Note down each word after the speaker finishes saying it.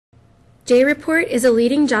JReport is a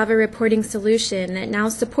leading Java reporting solution that now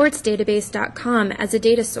supports database.com as a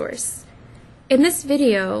data source. In this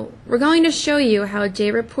video, we're going to show you how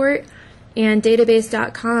JReport and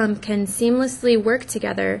database.com can seamlessly work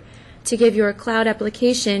together to give your cloud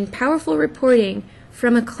application powerful reporting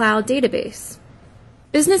from a cloud database.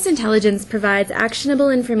 Business intelligence provides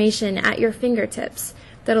actionable information at your fingertips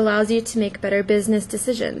that allows you to make better business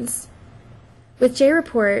decisions. With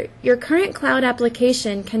JReport, your current cloud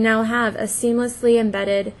application can now have a seamlessly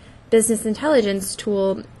embedded business intelligence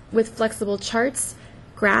tool with flexible charts,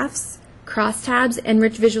 graphs, crosstabs, and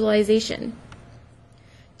rich visualization.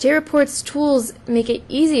 JReport's tools make it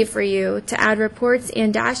easy for you to add reports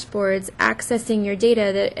and dashboards accessing your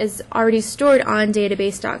data that is already stored on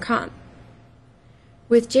database.com.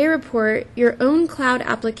 With JReport, your own cloud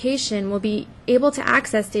application will be able to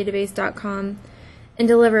access database.com and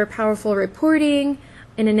deliver powerful reporting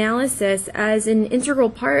and analysis as an integral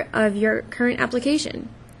part of your current application.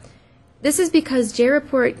 This is because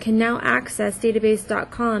JReport can now access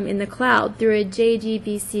database.com in the cloud through a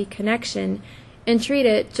JDBC connection and treat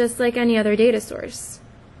it just like any other data source.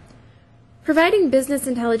 Providing business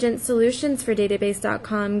intelligence solutions for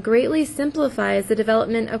database.com greatly simplifies the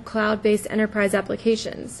development of cloud-based enterprise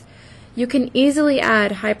applications. You can easily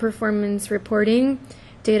add high-performance reporting,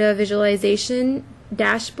 data visualization,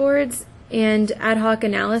 dashboards, and ad hoc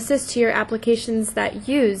analysis to your applications that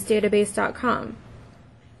use database.com.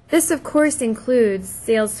 This, of course, includes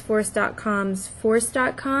Salesforce.com's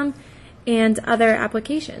Force.com and other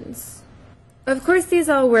applications. Of course, these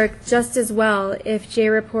all work just as well if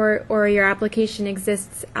JReport or your application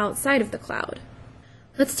exists outside of the cloud.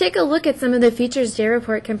 Let's take a look at some of the features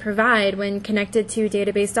JReport can provide when connected to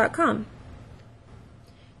database.com.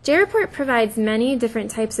 JReport provides many different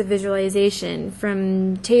types of visualization,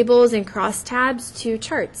 from tables and crosstabs to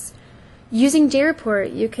charts. Using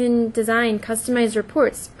JReport, you can design customized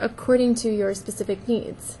reports according to your specific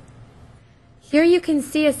needs. Here you can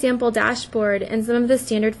see a sample dashboard and some of the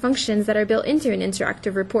standard functions that are built into an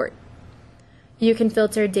interactive report. You can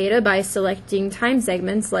filter data by selecting time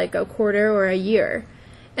segments like a quarter or a year.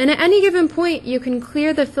 And at any given point, you can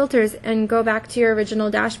clear the filters and go back to your original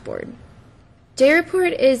dashboard.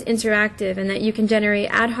 JReport is interactive in that you can generate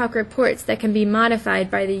ad hoc reports that can be modified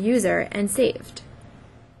by the user and saved.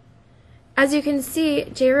 As you can see,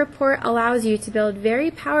 JReport allows you to build very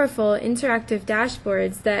powerful interactive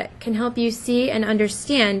dashboards that can help you see and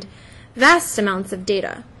understand vast amounts of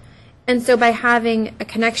data. And so by having a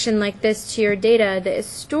connection like this to your data that is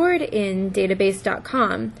stored in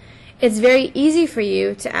database.com, it's very easy for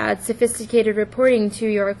you to add sophisticated reporting to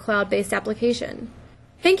your cloud-based application.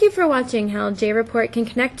 Thank you for watching how JReport can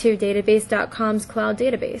connect to database.com's cloud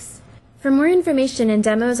database. For more information and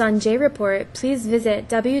demos on JReport, please visit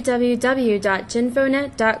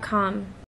www.jinfonet.com.